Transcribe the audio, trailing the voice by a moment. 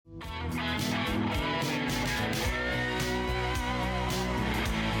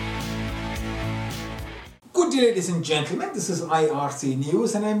Good day, ladies and gentlemen. This is IRC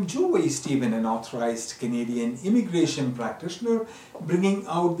News, and I'm Joey Stephen, an authorized Canadian immigration practitioner, bringing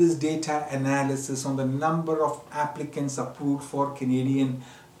out this data analysis on the number of applicants approved for Canadian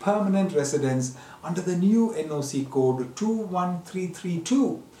permanent residence under the new NOC code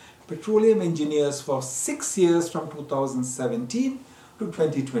 21332. Petroleum engineers for 6 years from 2017 to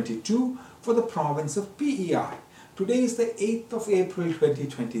 2022 for the province of PEI. Today is the 8th of April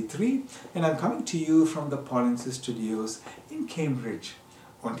 2023, and I'm coming to you from the Petroleum Studios in Cambridge,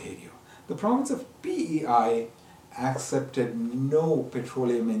 Ontario. The province of PEI accepted no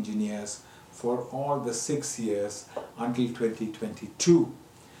petroleum engineers for all the 6 years until 2022.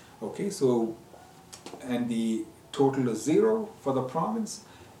 Okay, so, and the total is 0 for the province,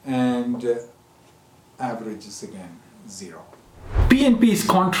 and average is again 0. PNPs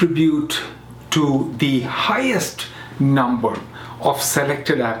contribute to the highest number of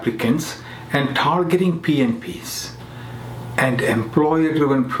selected applicants, and targeting PNPs and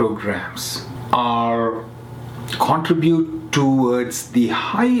employer-driven programs contribute towards the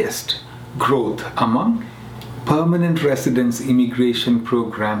highest growth among permanent residence immigration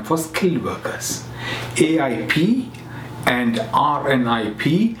program for skilled workers. AIP and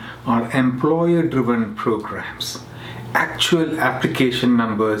RNIP are employer-driven programs. Actual application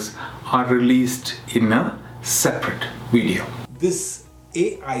numbers are released in a separate video. This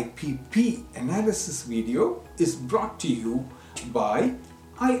AIPP analysis video is brought to you by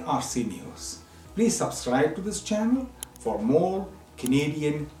IRC News. Please subscribe to this channel for more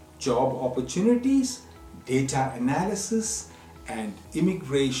Canadian job opportunities, data analysis, and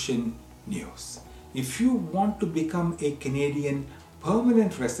immigration news. If you want to become a Canadian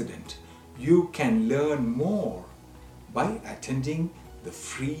permanent resident, you can learn more by attending the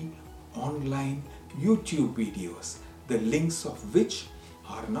free online YouTube videos, the links of which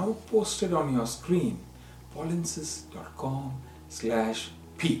are now posted on your screen,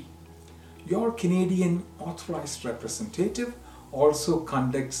 polensis.com/p. Your Canadian authorized representative also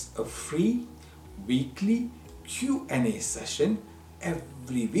conducts a free weekly Q&A session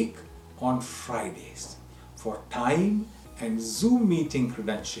every week on Fridays. For time and Zoom meeting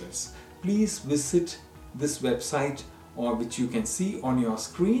credentials, please visit this website, or which you can see on your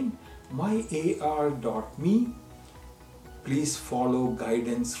screen, myar.me. Please follow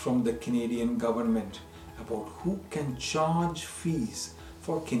guidance from the Canadian government about who can charge fees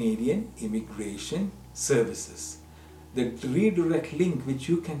for Canadian immigration services. The redirect link, which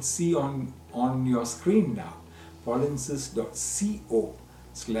you can see on your screen now,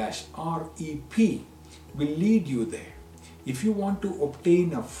 polensis.co/rep, will lead you there. If you want to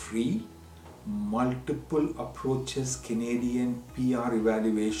obtain a free multiple approaches Canadian PR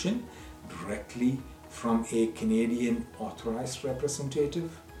evaluation directly from a Canadian authorized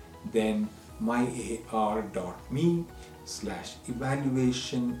representative, then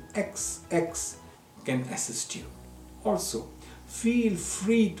myar.me/evaluationxx can assist you. Also, feel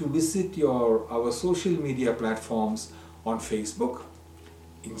free to visit our social media platforms on Facebook,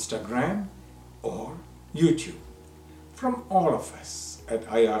 Instagram, or YouTube. From all of us at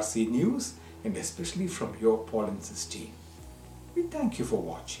IRC News, and especially from your Polensis team, we thank you for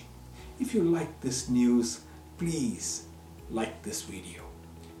watching. If you like this news, please like this video.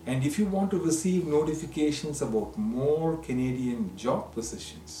 And if you want to receive notifications about more Canadian job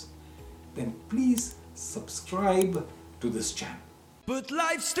positions, then please subscribe to this channel. But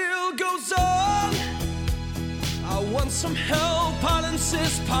life still goes on. I want some help,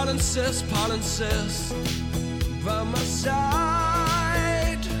 Polensis, Polensis, Polensis by my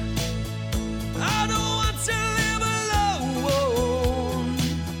side. I don't want to live alone.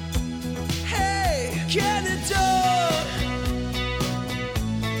 Hey, Canada,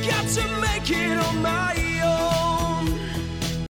 got to make it on my